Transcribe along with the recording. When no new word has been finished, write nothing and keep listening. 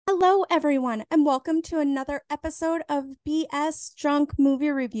Hello, everyone, and welcome to another episode of BS Drunk Movie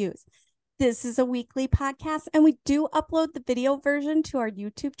Reviews. This is a weekly podcast, and we do upload the video version to our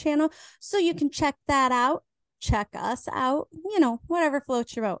YouTube channel, so you can check that out. Check us out, whatever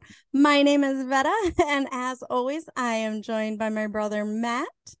floats your boat. My name is Veta, and as always, I am joined by my brother Matt.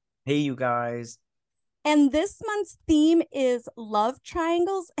 Hey, you guys. And this month's theme is love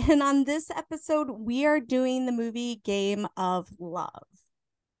triangles. And on this episode, we are doing the movie Game of Love.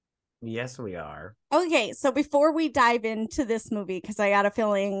 Yes, we are. Okay, so before we dive into this movie, because I got a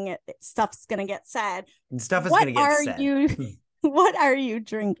feeling stuff's going to get said. And stuff is going to get said. What are you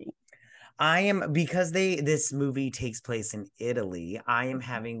drinking? Because this movie takes place in Italy, I am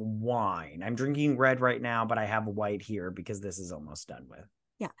having wine. I'm drinking red right now, but I have white here because this is almost done with.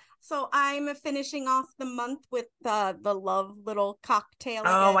 Yeah. So I'm finishing off the month with the love little cocktail.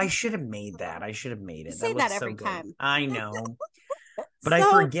 Oh, I should have made that. I should have made it. You say that every time. I know. But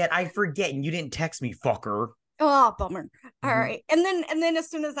So, I forget, and you didn't text me, fucker. Oh, bummer. All right. And then as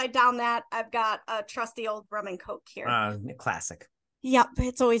soon as I down that, I've got a trusty old rum and coke here. Classic. Yep,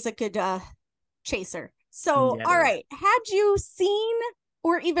 it's always a good chaser. So, all right. Had you seen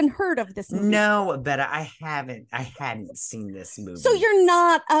or even heard of this movie? No, Betta, I hadn't seen this movie. So you're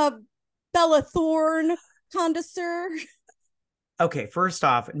not a Bella Thorne connoisseur? Okay, first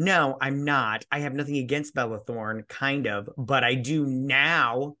off, no, I'm not. I have nothing against Bella Thorne, kind of, but I do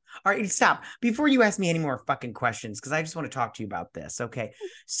now. All right, stop. Before you ask me any more fucking questions, because I just want to talk to you about this, okay?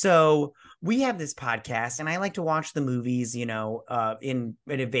 So we have this podcast, and I like to watch the movies, in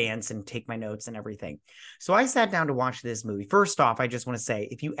advance and take my notes and everything. So I sat down to watch this movie. First off, I just want to say,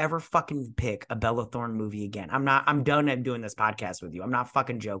 if you ever fucking pick a Bella Thorne movie again, I'm done at doing this podcast with you. I'm not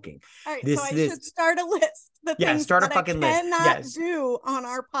fucking joking. All right, so I should start a list. Start a fucking list. Cannot do on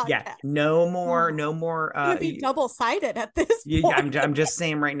our podcast. Yeah, no more. It's gonna be double-sided at this point. Yeah, I'm just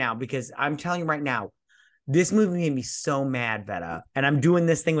saying right now, because I'm telling you right now, this movie made me so mad, Veta, and I'm doing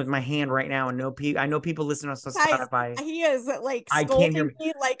this thing with my hand right now, and I know people listen to us on Spotify. He is like scolding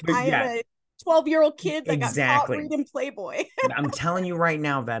me like I am a 12-year-old kid that got caught reading Playboy. I'm telling you right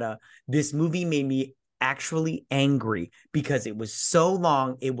now, Veta, this movie made me actually angry because it was so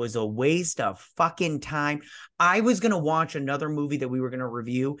long. It was a waste of fucking time. I was gonna watch another movie that we were gonna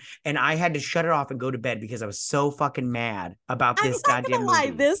review, and I had to shut it off and go to bed because I was so fucking mad about this goddamn movie.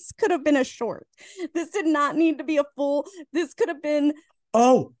 This could have been a short. This did not need to be a full. This could have been.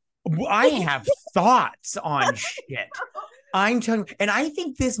 Oh, I have thoughts on shit. I'm telling you, and I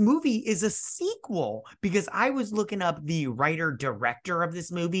think this movie is a sequel because I was looking up the writer director of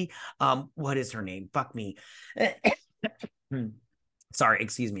this movie. What is her name? Fuck me. Sorry,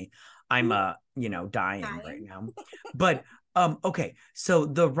 excuse me. I'm dying right now. But okay, so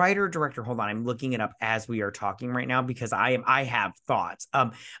the writer director, hold on, I'm looking it up as we are talking right now because I have thoughts.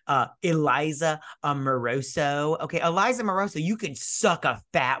 Eliza Moroso. Okay, Eliza Moroso, you can suck a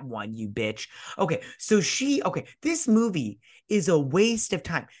fat one, you bitch. Okay, so this movie is a waste of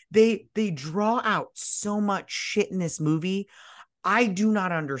time. They draw out so much shit in this movie. I do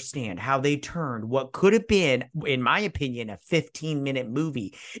not understand how they turned what could have been, in my opinion, a 15-minute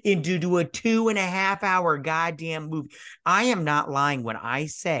movie into a 2.5-hour goddamn movie. I am not lying when I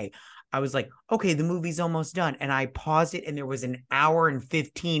say I was like, okay, the movie's almost done. And I paused it and there was 1 hour and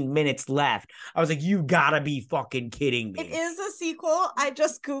 15 minutes left. I was like, you gotta be fucking kidding me. It is a sequel. I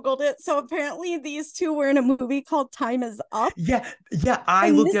just Googled it. So apparently these two were in a movie called Time Is Up. Yeah.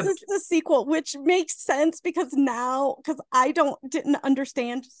 I looked up. This is the sequel, which makes sense because I didn't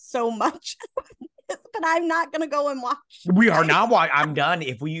understand so much. But I'm not gonna go and watch. We are not watching. I'm done.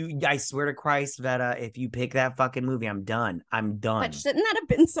 I swear to Christ, Veta, if you pick that fucking movie, I'm done. But shouldn't that have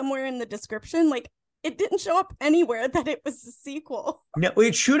been somewhere in the description? Like, it didn't show up anywhere that it was a sequel. No,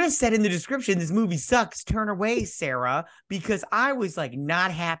 it should have said in the description, this movie sucks. Turn away, Sarah, because I was like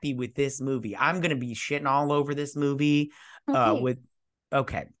not happy with this movie. I'm gonna be shitting all over this movie.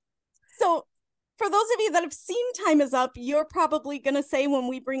 Okay. So for those of you that have seen Time Is Up, you're probably going to say when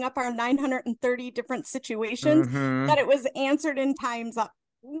we bring up our 930 different situations that it was answered in Time's Up.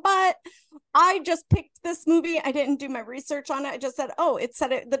 But I just picked this movie. I didn't do my research on it. I just said,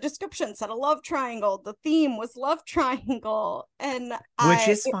 the description said a love triangle. The theme was love triangle. And which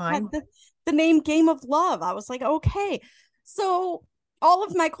is fine. The name Game of Love. I was like, okay. So all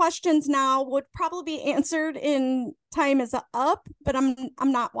of my questions now would probably be answered in Time Is Up, but I'm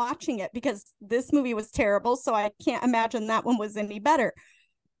not watching it because this movie was terrible, so I can't imagine that one was any better.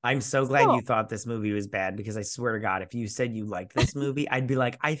 I'm so glad you thought this movie was bad because I swear to God, if you said you liked this movie, I'd be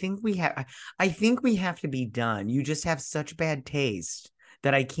like, I think we have to be done. You just have such bad taste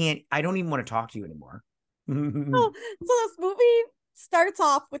that I don't even want to talk to you anymore. So this movie starts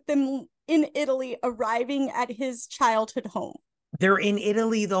off with them in Italy arriving at his childhood home. They're in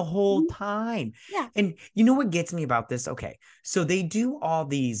Italy the whole time. Yeah. And you know what gets me about this? Okay. So they do all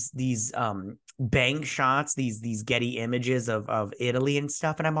these bank shots, these Getty images of Italy and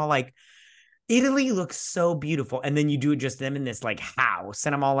stuff. And I'm all like, Italy looks so beautiful. And then you do just them in this like house.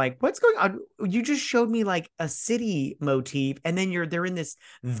 And I'm all like, what's going on? You just showed me like a city motif. And then they're in this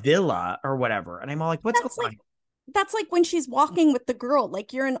villa or whatever. And I'm all like, what's going on? That's like when she's walking with the girl,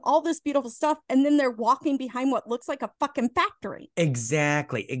 like you're in all this beautiful stuff, and then they're walking behind what looks like a fucking factory.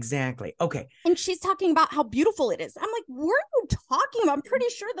 Exactly. Okay. And she's talking about how beautiful it is. I'm like, what are you talking about? I'm pretty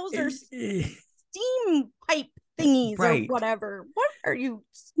sure those are steam pipe thingies or whatever. What are you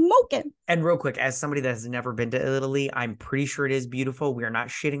smoking? And real quick, as somebody that has never been to Italy, I'm pretty sure it is beautiful. We are not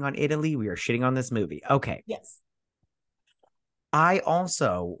shitting on Italy. We are shitting on this movie. Okay. Yes. I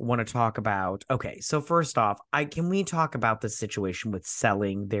also want to talk about, okay, so first off, can we talk about the situation with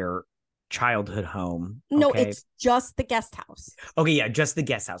selling their childhood home? Okay? No, it's just the guest house. Okay, yeah, just the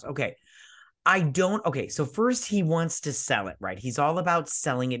guest house. Okay. Okay, so first he wants to sell it, right? He's all about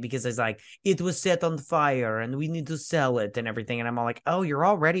selling it because he's like, it was set on fire and we need to sell it and everything. And I'm all like, oh, you're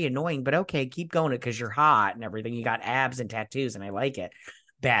already annoying, but okay, keep going because you're hot and everything. You got abs and tattoos and I like it.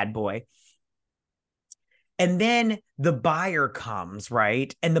 Bad boy. And then the buyer comes,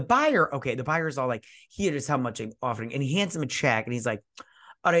 right? And the buyer's all like, here is how much I'm offering. And he hands him a check and he's like,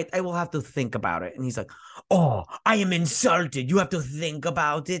 all right, I will have to think about it. And he's like, oh, I am insulted. You have to think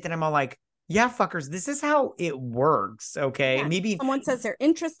about it. And I'm all like, yeah, fuckers, this is how it works. Okay. Yeah, maybe someone says they're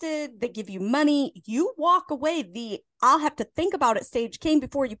interested, they give you money, you walk away. I'll have to think about it stage came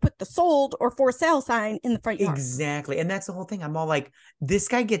before you put the sold or for sale sign in the front yard. Exactly. And that's the whole thing. I'm all like, this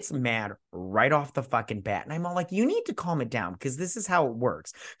guy gets mad right off the fucking bat. And I'm all like, you need to calm it down because this is how it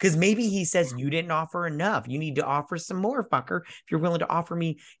works. Because maybe he says you didn't offer enough. You need to offer some more, fucker. If you're willing to offer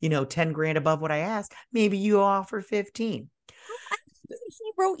me, 10 grand above what I asked, maybe you offer 15.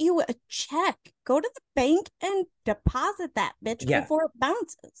 He wrote you a check. Go to the bank and deposit that bitch before it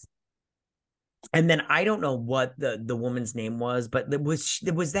bounces. And then I don't know what the woman's name was, but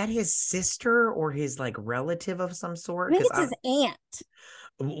was that his sister or his like relative of some sort? I think it's his aunt.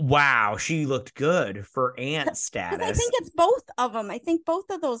 Wow, she looked good for aunt status. I think it's both of them. I think both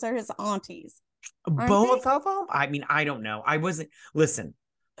of those are his aunties. Both of them? I mean, I don't know. Listen,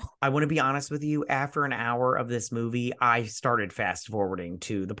 I want to be honest with you. After an hour of this movie, I started fast forwarding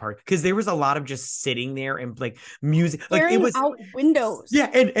to the part because there was a lot of just sitting there and like music, like it was out windows. Yeah,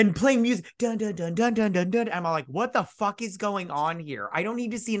 and playing music. Dun dun dun dun dun dun dun. I'm like, what the fuck is going on here? I don't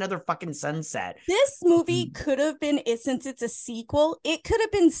need to see another fucking sunset. This movie could have been, since it's a sequel, it could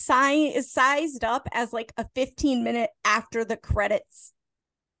have been sized up as like a 15-minute after the credits,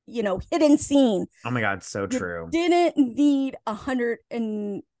 hidden scene. Oh my god, so true. Didn't need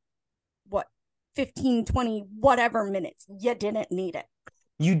 15, 20, whatever minutes. You didn't need it.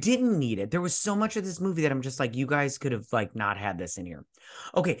 You didn't need it. There was so much of this movie that I'm just like, you guys could have like not had this in here.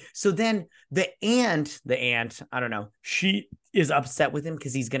 Okay, so then the aunt, I don't know, she is upset with him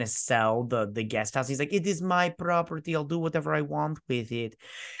because he's gonna sell the guest house. He's like, it is my property. I'll do whatever I want with it.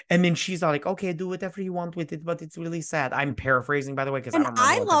 And then she's all like, okay, do whatever you want with it, but it's really sad. I'm paraphrasing, by the way, because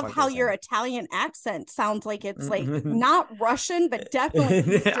I love how your Italian accent sounds like it's like not Russian, but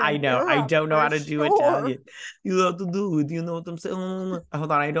definitely. I know. I don't know how to do Italian. You have to do it. You know what I'm saying? Hold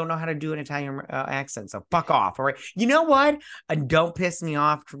on. I don't know how to do an Italian accent. So fuck off. All right. You know what? Don't piss me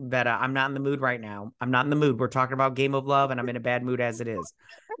off, Betta. I'm not in the mood right now. I'm not in the mood. We're talking about Game of Love and I'm in a bad mood as it is.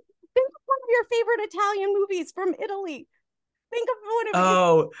 Think of one of your favorite Italian movies from Italy. Think of one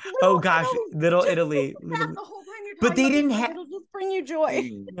of gosh, Little Italy. The whole time you're but they didn't have. It'll just bring you joy.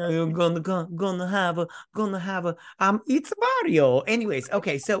 I'm gonna have a. It's Mario. Anyways,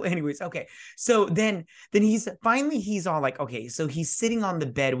 okay. So then he's all like, okay. So he's sitting on the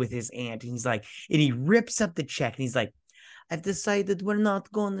bed with his aunt, and he's like, and he rips up the check, and he's like, I've decided we're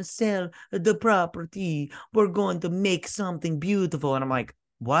not going to sell the property. We're going to make something beautiful. And I'm like,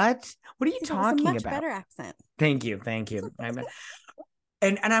 what? What are you talking about? Better accent. Thank you.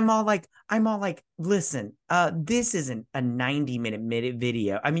 And I'm all like, listen, this isn't a 90-minute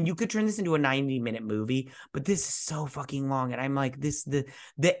video. I mean, you could turn this into a 90-minute movie, but this is so fucking long. And I'm like, the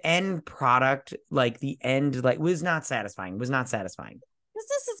end product, like the end, like was not satisfying.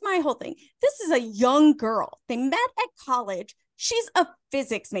 This is my whole thing. This is a young girl. They met at college. She's a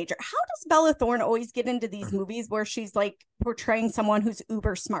physics major. How does Bella Thorne always get into these movies where she's like portraying someone who's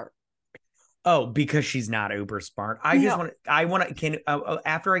uber smart? Oh, because she's not uber smart. After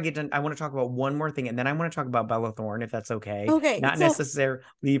I get done, I want to talk about one more thing, and then I want to talk about Bella Thorne, if that's okay. Okay, Not so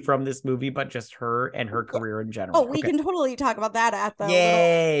necessarily from this movie, but just her and her yeah. career in Oh, general. we Okay. can totally talk about that at the little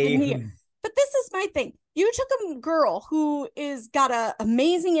in here. Yay. But this is my thing. You took a girl who is got a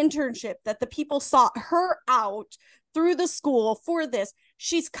amazing internship that the people sought her out through the school for this.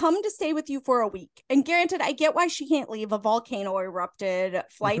 She's come to stay with you for a week. And granted, I get why she can't leave. A volcano erupted,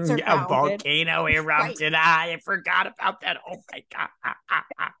 flights are A grounded. volcano Right. erupted. I forgot about that. Oh my God.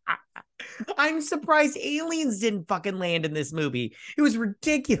 I'm surprised aliens didn't fucking land in this movie. It was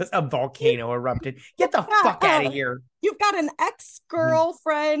ridiculous. A volcano erupted. Get the fuck out of here. You've got an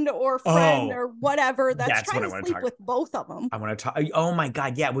ex-girlfriend or friend Oh, or whatever that's that's what trying I to want to sleep talk. with both of them. I want to talk. Oh my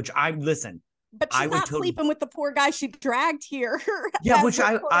God. Yeah. Which I listen. But I she's would not totally. sleeping with the poor guy she dragged here. Yeah, As which her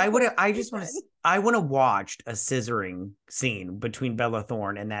I would quote-unquote I just want to boyfriend. I want to watch a scissoring scene between Bella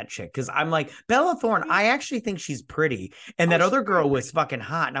Thorne and that chick, because I'm like, Bella Thorne, I actually think she's pretty, and that she's other girl very was pretty. fucking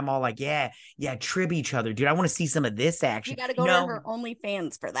hot, and I'm all like, yeah, trib each other, dude. I want to see some of this You action. got to go to No, her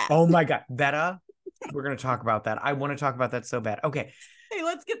OnlyFans for that. oh my God, Betta, we're gonna talk about that. I want to talk about that so bad. Okay, Hey,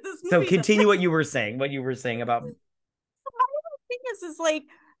 let's get this so movie done. continue what you were saying. What you were saying about. My whole thing is like,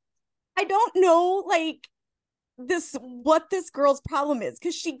 I don't know, like, this what this girl's problem is,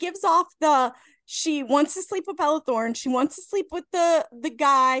 because she gives off the she wants to sleep with Bella Thorne, she wants to sleep with the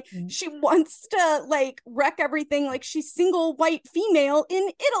guy, she wants to like wreck everything, like she's single white female in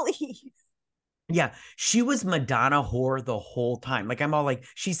Italy. Yeah, she was Madonna whore the whole time. Like, I'm all like,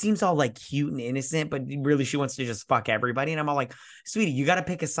 she seems all like cute and innocent, but really she wants to just fuck everybody. And I'm all like, sweetie, you got to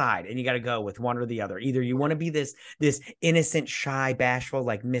pick a side and you got to go with one or the other. Either you want to be this innocent, shy, bashful,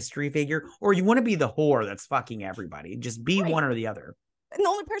 like mystery figure, or you want to be the whore that's fucking everybody. Just be Right. one or the other. And the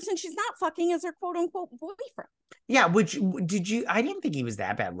only person she's not fucking is her quote unquote boyfriend. Yeah, which did you? I didn't think he was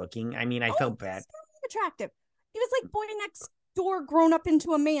that bad looking. I mean, I felt bad. Attractive. He was like boy next door grown up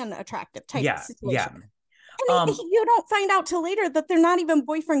into a man attractive type situation. Yeah. And you don't find out till later that they're not even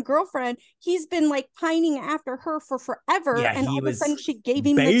boyfriend girlfriend. He's been like pining after her for forever, Yeah, and all of a sudden she gave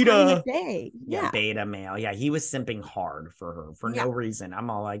him beta. the time of day. Yeah, beta male. Yeah, he was simping hard for her for no reason. I'm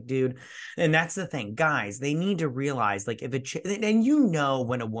all like, dude. And that's the thing, guys. They need to realize, like, if and you know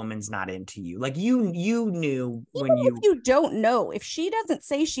when a woman's not into you, like you knew when Even if you don't know, if she doesn't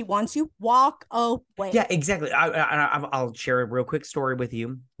say she wants you, walk away. Yeah, exactly. I'll share a real quick story with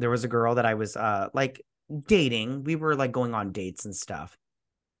you. There was a girl that I was like dating. We were like going on dates and stuff,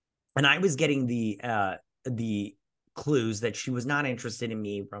 and I was getting the clues that she was not interested in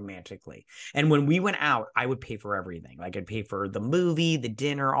me romantically. And when we went out, I would pay for everything. Like, I'd pay for the movie, the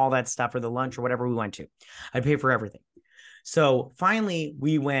dinner, all that stuff, or the lunch or whatever we went to. I'd pay for everything. So finally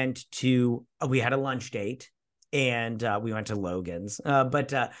we had a lunch date, and we went to Logan's,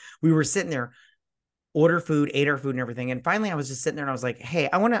 but we were sitting there, order food, ate our food and everything. And finally I was just sitting there and I was like, hey,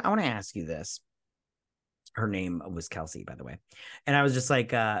 I want to ask you this. Her name was Kelsey, by the way. And I was just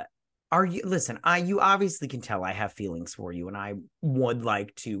like, you obviously can tell I have feelings for you, and I would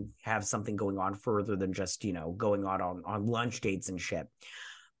like to have something going on further than just, going on lunch dates and shit.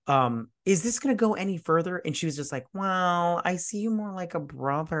 Is this going to go any further? And she was just like, well, I see you more like a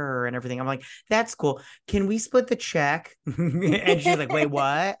brother and everything. I'm like, that's cool. Can we split the check? And she was like, wait,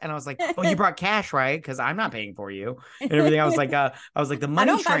 what? And I was like, oh, you brought cash, right? Because I'm not paying for you and everything. I was like, the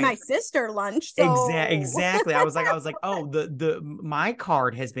money. I don't buy my sister lunch. So exactly. I was like, oh, my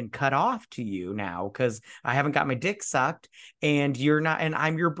card has been cut off to you now because I haven't got my dick sucked, and you're not, and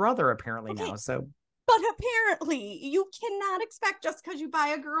I'm your brother apparently now. So. But apparently, you cannot expect just because you buy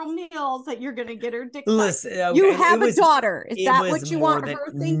a girl meals that you're going to get her dick sucked. Listen, okay, you have a daughter. Is that what you want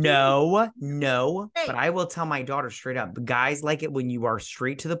her thinking? No. Hey. But I will tell my daughter straight up. Guys like it when you are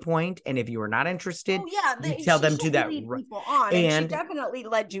straight to the point, and if you are not interested, you tell them to that. People on, and she definitely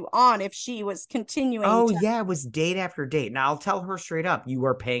led you on if she was continuing. Oh yeah, it was date after date. Now I'll tell her straight up. You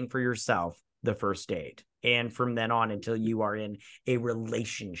are paying for yourself the first date, and from then on until you are in a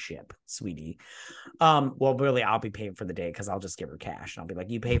relationship, sweetie. Well, really, I'll be paying for the date because I'll just give her cash and I'll be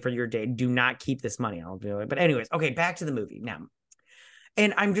like, you pay for your date, do not keep this money. I'll do it. But anyways, okay, back to the movie now.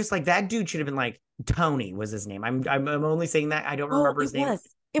 And I'm just like, that dude should have been like, Tony was his name. I'm only saying that. I don't remember his name.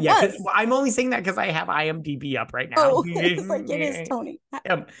 It was. I'm only saying that because I have IMDb up right now. Oh, it's like, it is Tony.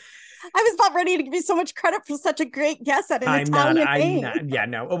 I was not ready to give you so much credit for such a great guess at an Italian name. Yeah,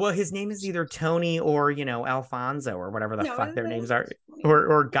 no. Well, his name is either Tony or, Alfonso or whatever the fuck their names are,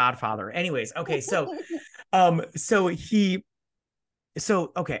 or Godfather. Anyways, okay, so, so he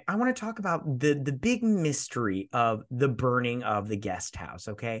So okay, I want to talk about the big mystery of the burning of the guest house,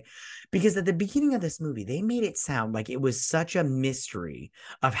 okay? Because at the beginning of this movie, they made it sound like it was such a mystery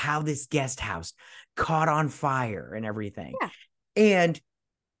of how this guest house caught on fire and everything. Yeah. And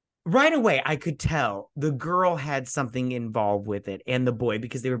right away, I could tell the girl had something involved with it and the boy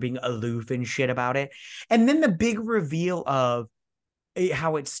because they were being aloof and shit about it. And then the big reveal of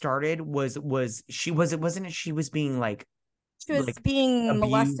how it started was she was it wasn't it she was being She was like being abused.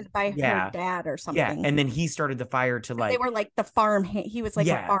 molested by her Yeah. dad or Yeah. something. And then he started the fire to And they were like the he was like a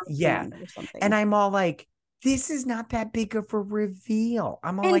yeah, farm yeah. hand or And something. I'm all like, this is not that big of a reveal.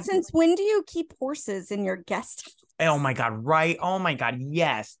 I'm all And like, since when do you keep horses in your guest oh house? my God, right? Oh my God,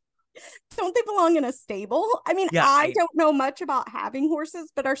 yes. Don't they belong in a stable? I mean, Yeah, I don't know much about having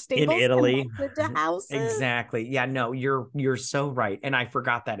horses, but are in stables Italy. connected to houses? Exactly. Yeah, no, you're so right. And I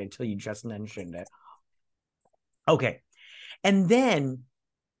forgot that until you just mentioned it. Okay. And then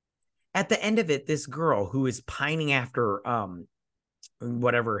at the end of it, this girl who is pining after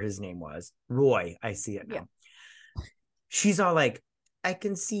whatever his name was, Roy, I see it Yeah. now. She's all like, I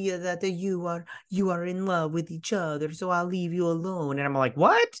can see that you are in love with each other, so I'll leave you alone. And I'm like,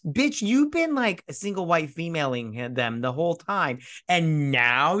 what? Bitch, you've been like a single white femaling them the whole time, and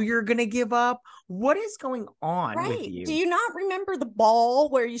now you're gonna give up? What is going on with Right. Do you? you not remember the ball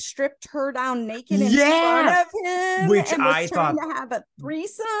where you stripped her down naked in front Yeah. of him Which and was trying to have a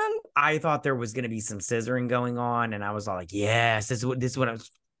threesome? I thought there was gonna be some scissoring going on, and I was all like, yes, this is what I was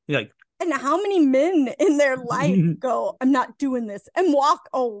like. And how many men in their life go, I'm not doing this, and walk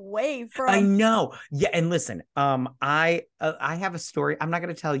away I from? know. Yeah, and listen, I have a story. I'm not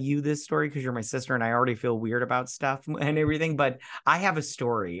going to tell you this story because you're my sister and I already feel weird about stuff and everything, but I have a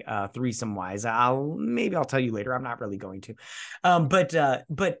story threesome wise. I'll tell you later. I'm not really going to. But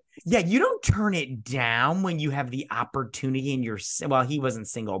yeah, you don't turn it down when you have the opportunity and you're well, he wasn't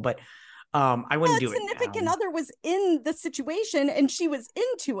single, but I wouldn't That do it significant now. other was in the situation and she was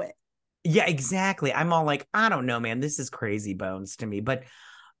into it. Yeah, exactly. I'm all like, I don't know, man. This is crazy bones to me. But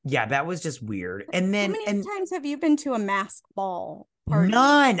yeah, that was just weird. And How then many and times have you been to a mask ball party?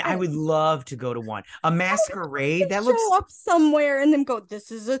 none. I would Since? love to go to one. A masquerade that Show looks up somewhere and then go, this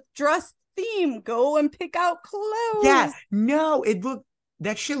is a dress theme. Go and pick out yeah, clothes. no, it looked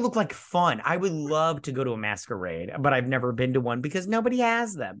that shit looked like fun. I would love to go to a masquerade, but I've never been to one because nobody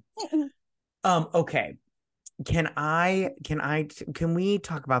has them. Okay. Can we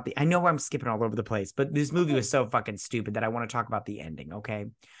talk about I know I'm skipping all over the place, but this movie was so fucking stupid that I want to talk about the ending, okay?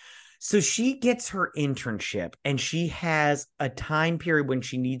 So she gets her internship and she has a time period when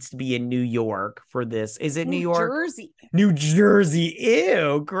she needs to be in New York for this. Is it New New York? Jersey. New Jersey.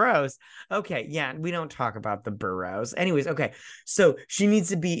 Ew, gross. Okay, yeah, we don't talk about the boroughs. Anyways, okay. So she needs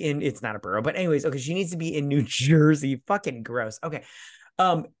to be it's not a borough, but anyways, okay, she needs to be in New Jersey. Fucking gross. Okay.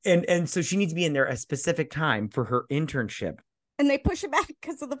 And so she needs to be in there a specific time for her internship. And they push it back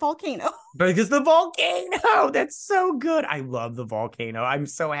because of the volcano. Because the volcano, that's so good. I love the volcano. I'm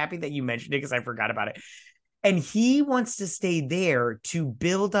so happy that you mentioned it because I forgot about it. And he wants to stay there to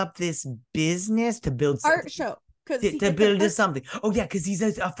build up this business, to build Art show. Because to build something. Oh yeah, because he's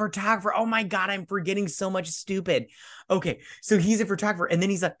a photographer. Oh my God, I'm forgetting so much stupid. Okay, so he's a photographer, and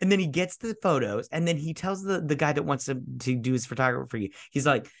then and then he gets the photos, and then he tells the guy that wants to do his photography for you. He's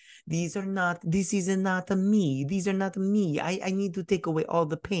like, this is not me. These are not me. I need to take away all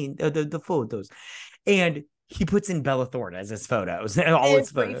the paint, the photos. And he puts in Bella Thorne as his photos, all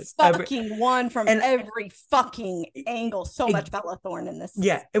his photos. Fucking one from and every fucking angle. So much Bella Thorne in this.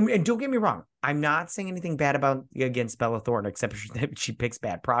 Yeah, and don't get me wrong. I'm not saying anything bad against Bella Thorne, except that she picks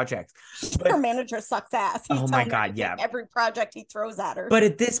bad projects. But her manager sucks ass. He's oh my God, yeah. Every project he throws at her. But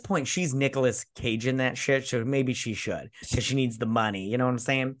at this point, she's Nicolas Cage in that shit, so maybe she should because she needs the money. You know what I'm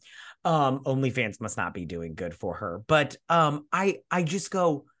saying? OnlyFans must not be doing good for her. But I just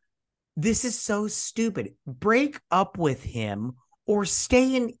go, this is so stupid. Break up with him or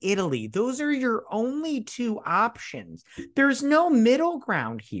stay in Italy. Those are your only two options. There's no middle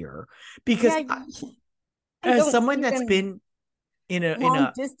ground here because as someone that's been in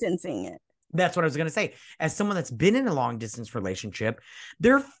a distancing it. That's what I was going to say. As someone that's been in a long distance relationship,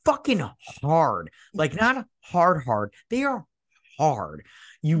 they're fucking hard. Like not hard. They are hard.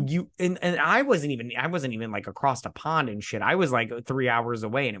 And I wasn't even like across the pond and shit. I was like 3 hours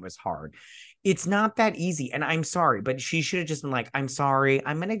away and it was hard. It's not that easy. And I'm sorry, but she should have just been like, I'm sorry.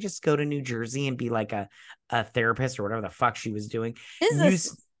 I'm going to just go to New Jersey and be like a therapist or whatever the fuck she was doing.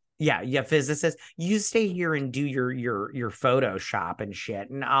 Yeah, physicist. You stay here and do your Photoshop and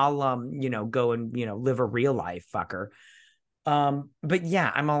shit. And I'll go and live a real life, fucker. But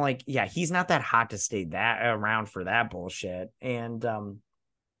yeah, I'm all like, yeah, he's not that hot to stay that around for that bullshit. And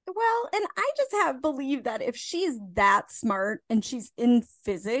Well, and I just have believed that if she's that smart and she's in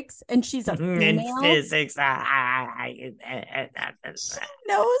physics and she's a in female, physics, she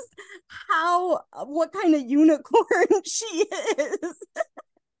knows what kind of unicorn she is.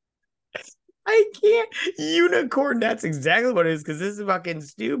 I can't. Unicorn, that's exactly what it is, because this is fucking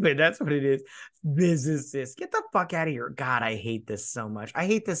stupid. That's what it is. Physicist. Get the fuck out of here. God, I hate this so much. I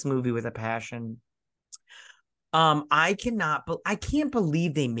hate this movie with a passion. I can't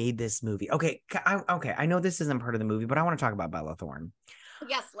believe they made this movie. Okay, I know this isn't part of the movie, but I want to talk about Bella Thorne.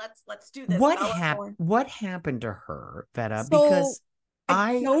 Yes, let's do this. What happened to her, Veta? So Because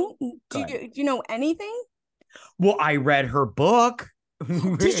I I don't do you know anything? well, I read her book.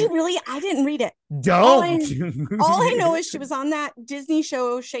 Did you really? I didn't read it. Don't. All I know is she was on that Disney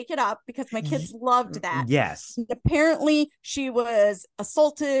show Shake It Up because my kids loved that. Yes. And apparently she was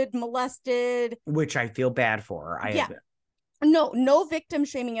assaulted, molested, which I feel bad for her. Yeah. No victim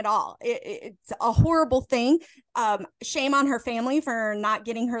shaming at all. It's a horrible thing. Shame on her family for not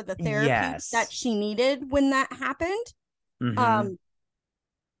getting her the therapy that she needed when that happened. Mm-hmm.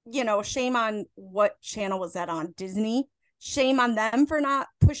 You know, shame on what channel was that on? Disney. Shame on them for not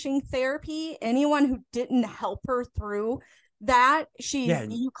pushing therapy. Anyone who didn't help her through that,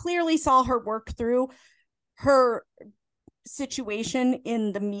 you clearly saw her work through her situation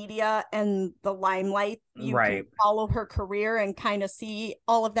in the media and the limelight. You can follow her career and kind of see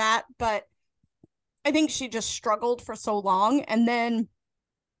all of that, but I think she just struggled for so long. And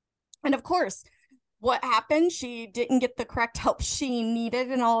of course, what happened? She didn't get the correct help she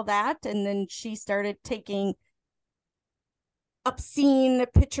needed and all of that, and then she started taking obscene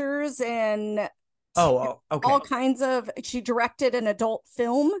pictures and all kinds of. She directed an adult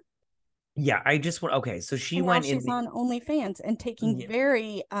film. Yeah, I just want. Okay, so she went. She's on OnlyFans and taking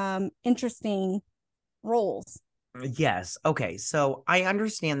very interesting roles. Yes. Okay. So I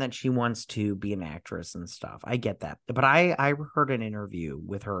understand that she wants to be an actress and stuff. I get that, but I heard an interview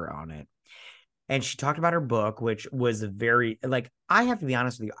with her on it, and she talked about her book, which was very like. I have to be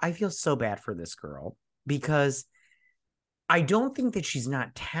honest with you. I feel so bad for this girl because I don't think that she's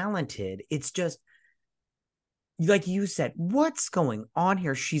not talented. It's just, like you said, what's going on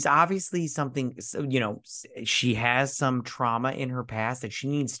here? She's obviously something, she has some trauma in her past that she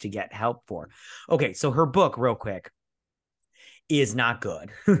needs to get help for. Okay, so her book, real quick, is not good.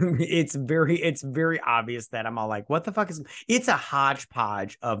 It's very obvious that I'm all like, what the fuck it's a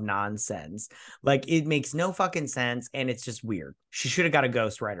hodgepodge of nonsense. Like, it makes no fucking sense, and it's just weird. She should have got a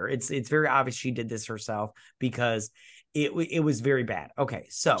ghostwriter. It's very obvious she did this herself because it was very bad. Okay,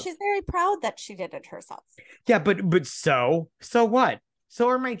 so she's very proud that she did it herself. Yeah, but so what? So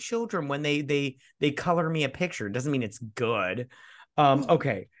are my children when they color me a picture. It doesn't mean it's good.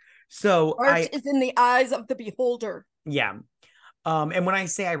 Okay. So art is in the eyes of the beholder. Yeah. And when I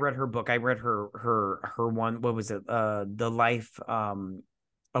say I read her book, I read her one, what was it? The Life of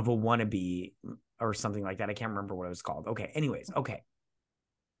a Wannabe or something like that. I can't remember what it was called. Okay. Anyways, okay.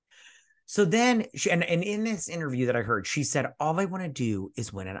 So then and in this interview that I heard, she said, all I want to do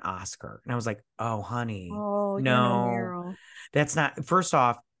is win an Oscar. And I was like, oh, honey, no, that's not. First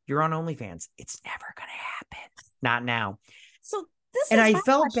off, you're on OnlyFans. It's never going to happen. Not now. So this and is I my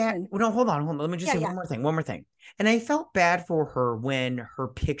felt question. bad. Well, no, hold on. Let me just say one more thing. And I felt bad for her when her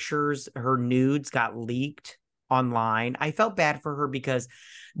pictures, her nudes got leaked online. I felt bad for her because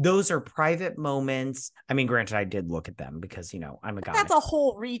those are private moments. I mean, granted, I did look at them because, I'm a guy. That's a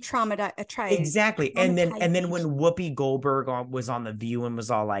whole re-traumatize. Exactly. And then when Whoopi Goldberg was on The View and was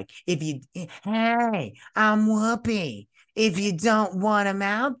all like, hey, I'm Whoopi. If you don't want them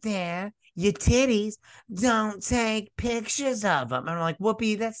out there, your titties, don't take pictures of them. And I'm like,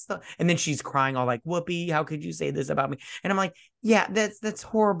 Whoopi, and then she's crying all like, Whoopi, how could you say this about me? And I'm like, yeah, that's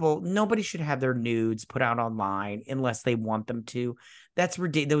horrible. Nobody should have their nudes put out online unless they want them to. That's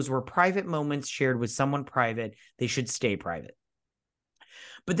ridiculous. Those were private moments shared with someone private. They should stay private.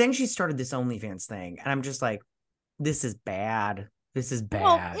 But then she started this OnlyFans thing, and I'm just like, this is bad. This is bad.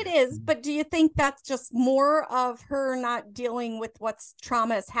 Well, it is, but do you think that's just more of her not dealing with what's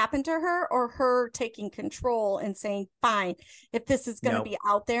trauma has happened to her, or her taking control and saying, fine, if this is going to be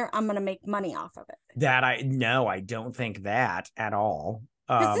out there, I'm going to make money off of it? I don't think that at all.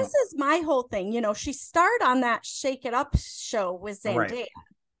 Because this is my whole thing. She starred on that Shake It Up show with Zendaya. Right.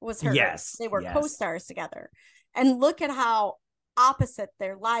 Was her. Yes. They were co-stars together. And look at how opposite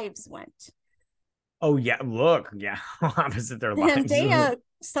their lives went. Oh, yeah. Look. Yeah. Opposite their lives. Zendaya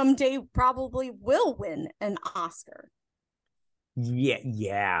someday probably will win an Oscar.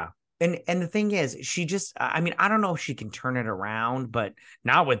 Yeah. And the thing is, she just, I mean, I don't know if she can turn it around, but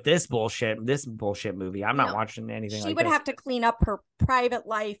not with this bullshit movie. I'm not No, watching anything she like would this. have to clean up her private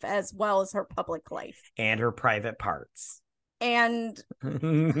life as well as her public life And her private parts. and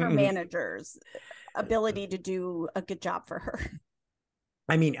her manager's ability to do a good job for her.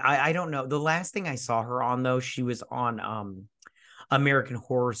 I mean, I don't know. The last thing I saw her on though, she was on American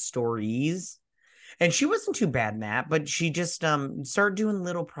Horror Stories. And she wasn't too bad in that, but she just started doing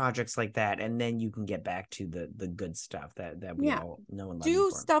little projects like that, and then you can get back to the good stuff that we all know and love you Do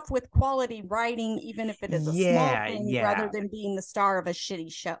for. stuff with quality writing, even if it is a small thing, rather than being the star of a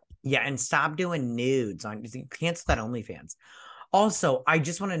shitty show. Yeah, and stop doing nudes on cancel that OnlyFans. Also, I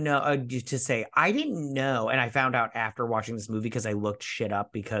just want to know to say I didn't know, and I found out after watching this movie because I looked shit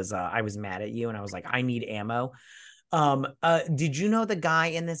up because I was mad at you and I was like, I need ammo. Did you know the guy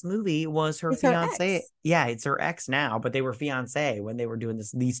in this movie was her fiance? Yeah, it's her ex now, but they were fiance when they were doing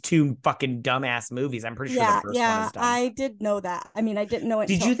these two fucking dumbass movies. I'm pretty sure the first one is dumb. I did know that. I mean, I didn't know it.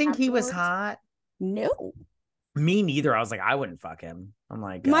 Did you think he was hot? No. Me neither. I was like, I wouldn't fuck him. I'm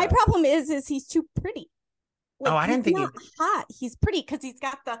like, my problem is he's too pretty. Like, I didn't think he's not hot. He's pretty because he's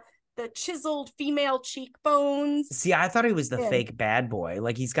got the chiseled female cheekbones. See, I thought he was the fake bad boy.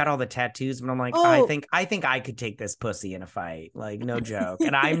 Like he's got all the tattoos, but I'm like, I think I could take this pussy in a fight. Like, no joke.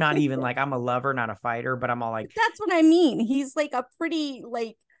 And I'm not even like, I'm a lover, not a fighter, but I'm all like, that's what I mean. He's like a pretty,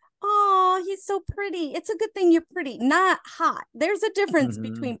 like, oh, he's so pretty. It's a good thing you're pretty, not hot. There's a difference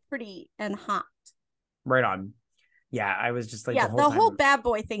between pretty and hot. Right on. Yeah, I was just like, the whole bad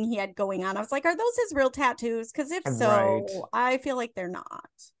boy thing he had going on. I was like, are those his real tattoos? Because if so, I feel like they're not.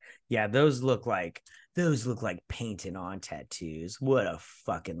 Yeah, those look like painted on tattoos. What a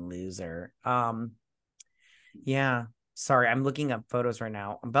fucking loser. Yeah. Sorry, I'm looking up photos right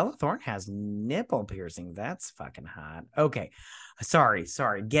now. Bella Thorne has nipple piercing. That's fucking hot. Okay. Sorry.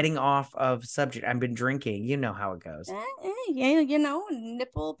 Getting off of subject. I've been drinking. You know how it goes. Yeah, you know,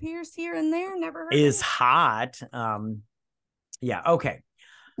 nipple pierce here and there. Never heard is hot. Yeah, okay.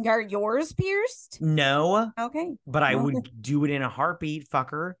 Are yours pierced? No. Okay. But I would do it in a heartbeat,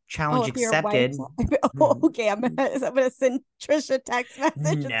 fucker. Challenge accepted. Okay, I'm gonna send Trish a text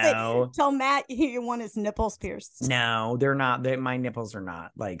message no. and say, tell Matt you want his nipples pierced. No, they're not. My nipples are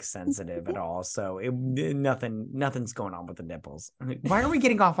not like sensitive at all. So nothing's going on with the nipples. Why are we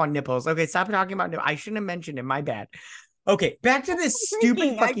getting off on nipples? Okay, stop talking about nipples. I shouldn't have mentioned it. My bad. Okay, back to this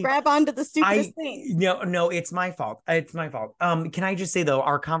stupid fucking... I grab onto the stupidest thing. No, it's my fault. It's my fault. Can I just say though,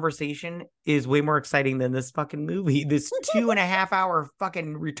 our conversation is way more exciting than this fucking movie. This 2.5 hour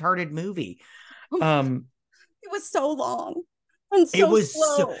fucking retarded movie. It was so long. And so it was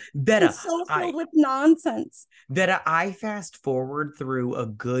slow. So filled with nonsense. That I fast forward through a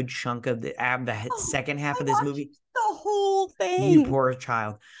good chunk of the second half of this movie. The whole thing. You poor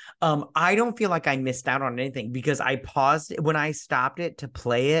child. I don't feel like I missed out on anything because I paused when I stopped it to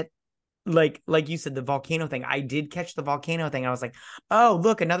play it. Like you said, the volcano thing. I did catch the volcano thing. I was like, oh,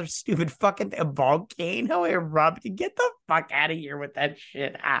 look, another stupid fucking volcano erupted. Get the fuck out of here with that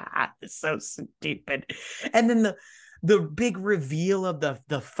shit. It's so stupid. And then the big reveal of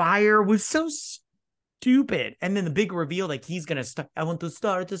the fire was so stupid. And then the big reveal, like he's gonna I want to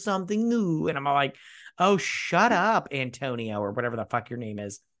start to something new. And I'm all like, oh, shut up, Antonio, or whatever the fuck your name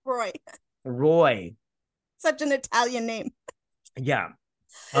is. Roy. Such an Italian name. Yeah.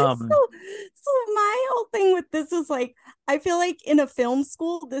 So my whole thing with this is like, I feel like in a film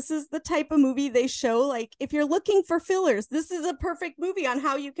school, this is the type of movie they show. Like, if you're looking for fillers, this is a perfect movie on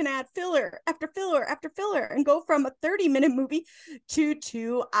how you can add filler after filler after filler and go from a 30-minute movie to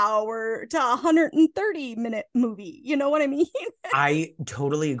 2 hour to 130-minute movie. You know what I mean? I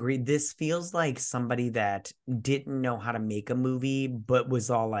totally agree. This feels like somebody that didn't know how to make a movie, but was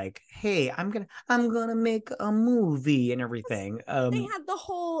all like, hey, I'm gonna make a movie and everything. They had the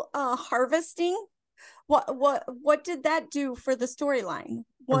whole harvesting. What did that do for the storyline?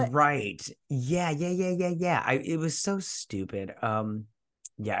 Right. Yeah. It was so stupid.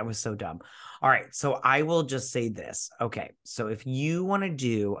 Yeah, it was so dumb. All right, so I will just say this. Okay, so if you want to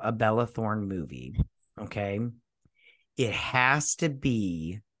do a Bella Thorne movie, okay, it has to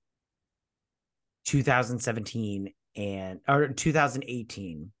be 2017 or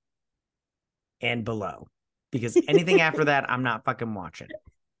 2018 and below, because anything after that, I'm not fucking watching.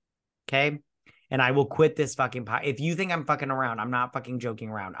 Okay. And I will quit this fucking if you think I'm fucking around, I'm not fucking joking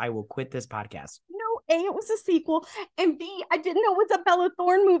around. I will quit this podcast. No, A, it was a sequel, and B, I didn't know it was a Bella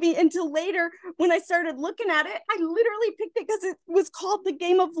Thorne movie until later when I started looking at it. I literally picked it because it was called The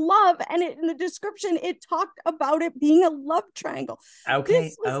Game of Love, and in the description, it talked about it being a love triangle. Okay,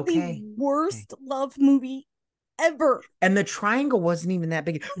 this was the worst love movie ever. And the triangle wasn't even that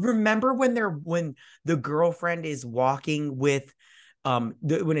big. Remember when the girlfriend is walking with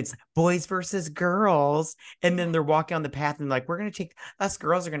when it's boys versus girls, and then they're walking on the path and like, us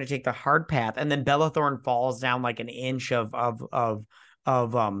girls are gonna take the hard path, and then Bella Thorne falls down like an inch of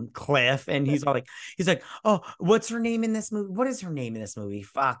cliff, and he's like, oh, what's her name in this movie? What is her name in this movie?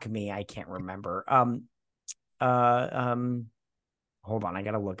 Fuck me, I can't remember. Hold on, I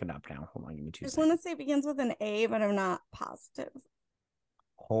gotta look it up now. Hold on, give me 2 seconds. I just want to say it begins with an A, but I'm not positive.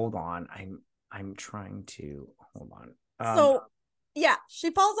 Hold on, I'm trying to hold on. So yeah,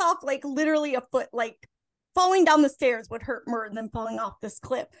 she falls off like literally a foot, like falling down the stairs would hurt more than falling off this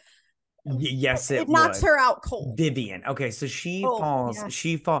cliff. Yes, it knocks her out cold. Vivian. Okay, so she falls,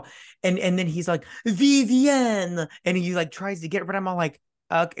 and then he's like, Vivian, and he like tries to get her, but I'm all like,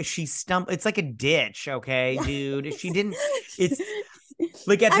 she stumbled. It's like a ditch, okay, dude. She didn't. It's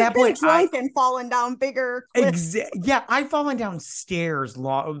like at that point, drunk and fallen down bigger cliffs. Yeah, I've fallen down stairs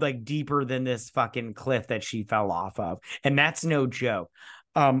like deeper than this fucking cliff that she fell off of, and that's no joke.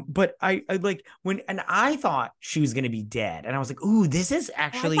 But I like I thought she was gonna be dead, and I was like, ooh, this is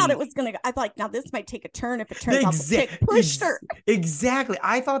actually. I thought it was gonna. I thought now this might take a turn if it turns out the chick pushed her. Exactly.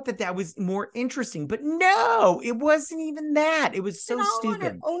 I thought that was more interesting, but no, it wasn't even that. It was so stupid.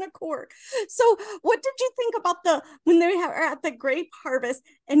 On her own accord. So, what did you think about when they are at the grape harvest,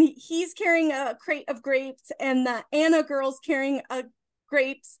 and he's carrying a crate of grapes, and the Anna girl's carrying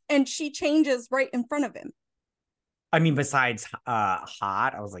grapes, and she changes right in front of him? I mean, besides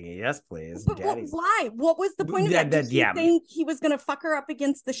hot, I was like, yes, please. But why? What was the point of that? Did you think he was gonna fuck her up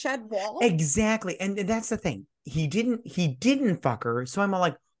against the shed wall? Exactly. And that's the thing. He didn't fuck her. So I'm all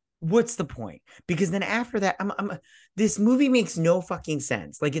like, what's the point? Because then after that, this movie makes no fucking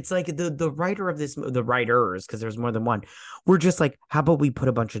sense. Like, it's like the writer of this, the writers, because there's more than one, we're just like, how about we put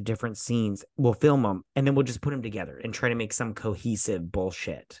a bunch of different scenes, we'll film them, and then we'll just put them together and try to make some cohesive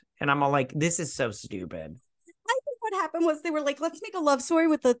bullshit. And I'm all like, this is so stupid. What happened was they were like, let's make a love story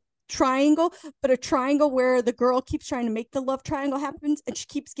with a triangle, but a triangle where the girl keeps trying to make the love triangle happen, and she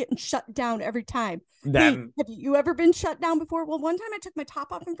keeps getting shut down every time. Hey, have you ever been shut down before? Well, one time I took my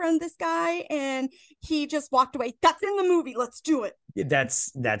top off in front of this guy and he just walked away. That's in the movie. Let's do it.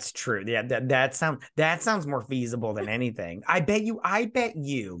 That's true. Yeah, that sounds more feasible than anything. I bet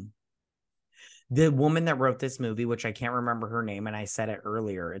you the woman that wrote this movie, which I can't remember her name, and I said it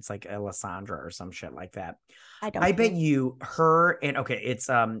earlier, it's like Alessandra or some shit like that. I bet you her and it's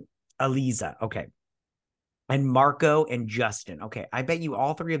Aliza, okay, and Marco and Justin, okay. I bet you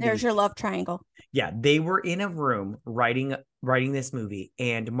all three of there's your love triangle. Yeah, they were in a room writing this movie,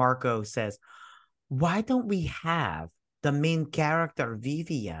 and Marco says, "Why don't we have the main character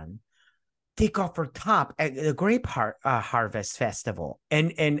Vivian take off her top at the grape harvest festival?"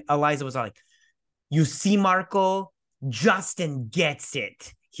 And Eliza was like, "You see, Marco, Justin gets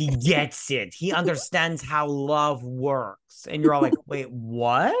it. He gets it. He understands how love works." And you're all like, wait,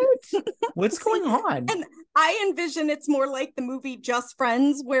 what? What's going on? And I envision it's more like the movie Just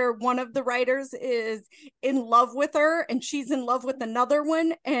Friends, where one of the writers is in love with her and she's in love with another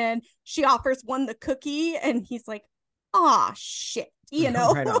one, and she offers one the cookie and he's like, "Oh shit," you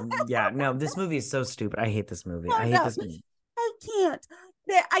know? Right on. Yeah, no, this movie is so stupid. I hate this movie. I hate this movie. I can't.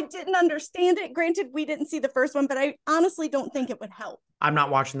 I didn't understand it. Granted, we didn't see the first one, but I honestly don't think it would help. I'm not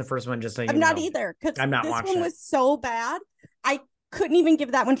watching the first one, just so you know. I'm not either, because this one was so bad. I couldn't even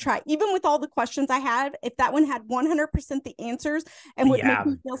give that one a try. Even with all the questions I had, if that one had 100% the answers and would make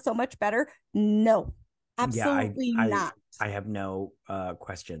me feel so much better, no, absolutely not. I have no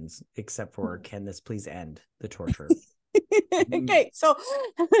questions except for, can this please end the torture? Okay, so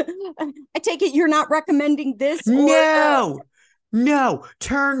I take it you're not recommending this? No,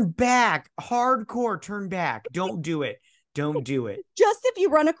 turn back. Hardcore, turn back. Don't do it. Don't do it. Just if you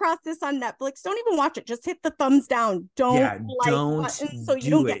run across this on Netflix, don't even watch it. Just hit the thumbs down. Don't button so you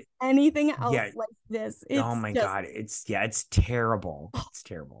don't get anything else like this. Oh my God. It's terrible. It's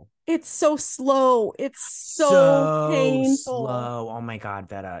terrible. It's so slow. It's so painful. Slow. Oh my God,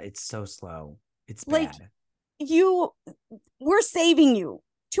 Veta. It's so slow. It's like, bad. We're saving you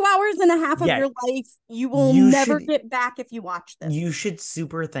 2.5 hours of your life. You will never get back if you watch this. You should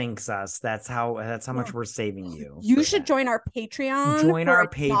super thanks us. That's how much we're saving you. You should join our Patreon. Join our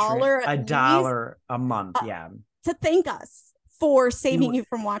Patreon. $1 a month. Yeah. To thank us for saving you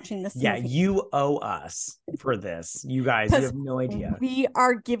from watching this yeah, movie. you owe us for this. You guys, you have no idea. We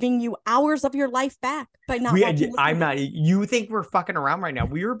are giving you hours of your life back by not watching this I'm movie. not, you think we're fucking around right now.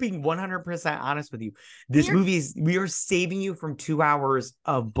 We are being 100% honest with you. This movie we are saving you from 2 hours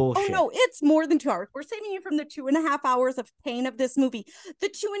of bullshit. Oh no, it's more than 2 hours. We're saving you from the 2.5 hours of pain of this movie. The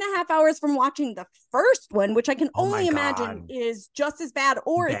 2.5 hours from watching the first one, which I can only imagine is just as bad,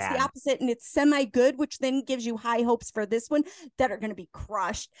 or it's the opposite and it's semi-good, which then gives you high hopes for this one that are going to be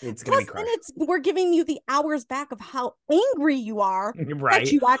crushed. It's going to be crushed. We're giving you the hours back of how angry you are right.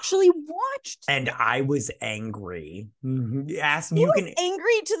 that you actually watched. And I was angry. Angry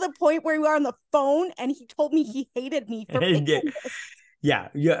to the point where you were on the phone and he told me he hated me for picking this. Yeah,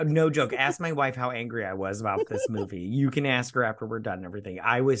 no joke. Ask my wife how angry I was about this movie. You can ask her after we're done and everything.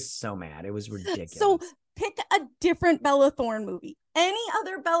 I was so mad. It was ridiculous. So pick a different Bella Thorne movie. Any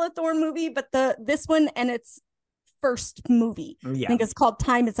other Bella Thorne movie but this one and its first movie. Yeah. I think it's called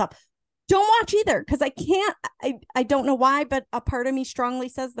Time Is Up. Don't watch either because I don't know why, but a part of me strongly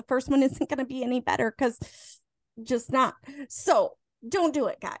says the first one isn't going to be any better because just not. So don't do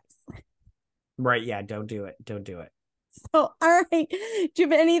it, guys. Right. Yeah. Don't do it. Don't do it. So, all right. Do you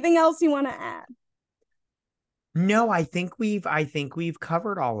have anything else you want to add? No, I think we've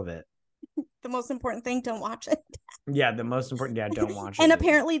covered all of it. The most important thing, don't watch it. Yeah, the most important, don't watch it. And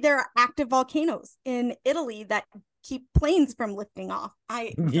apparently there are active volcanoes in Italy that keep planes from lifting off.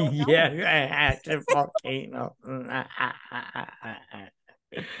 I don't know. Yeah, active volcano.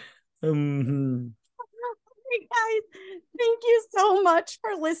 Guys, thank you so much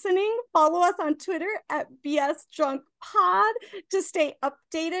for listening. Follow us on Twitter at BS Drunk Pod to stay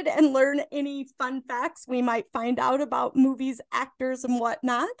updated and learn any fun facts we might find out about movies, actors, and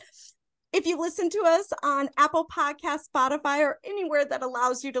whatnot. If you listen to us on Apple Podcasts, Spotify, or anywhere that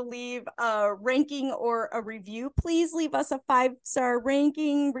allows you to leave a ranking or a review, please leave us a 5-star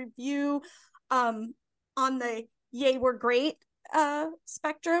ranking review on the Yay, We're Great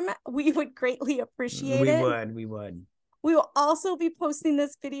spectrum. We would greatly appreciate it. We would. We will also be posting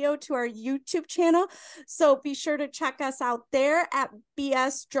this video to our YouTube channel, so be sure to check us out there at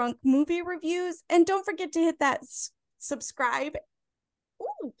BS Drunk Movie Reviews, and don't forget to hit that subscribe,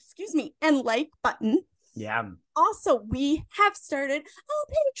 and like button. Yeah. Also, we have started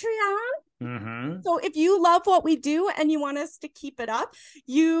a Patreon. So if you love what we do and you want us to keep it up,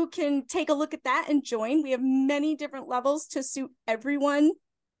 you can take a look at that and join. We have many different levels to suit everyone's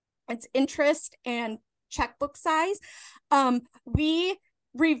interest and checkbook size. We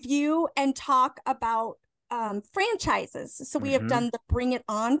review and talk about franchises. So we have done the Bring It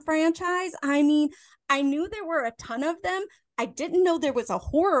On franchise. I mean, I knew there were a ton of them. I didn't know there was a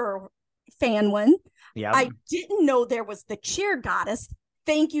horror fan one. Yeah. I didn't know there was the Cheer Goddess.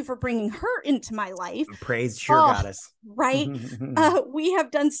 Thank you for bringing her into my life. Praise Cheer Goddess. Right. We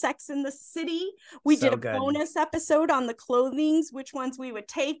have done Sex in the City. We did a bonus episode on the clothings, which ones we would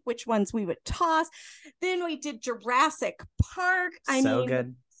take, which ones we would toss. Then we did Jurassic Park. I mean,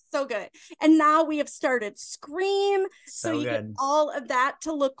 good. So good. And now we have started Scream. So you get all of that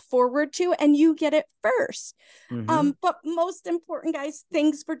to look forward to, and you get it first. But most important, guys,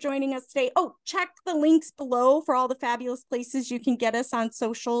 thanks for joining us today. Oh, check the links below for all the fabulous places you can get us on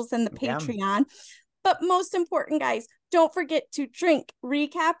socials and the Patreon. But most important, guys, don't forget to drink,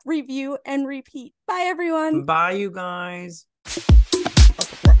 recap, review, and repeat. Bye, everyone. Bye, you guys.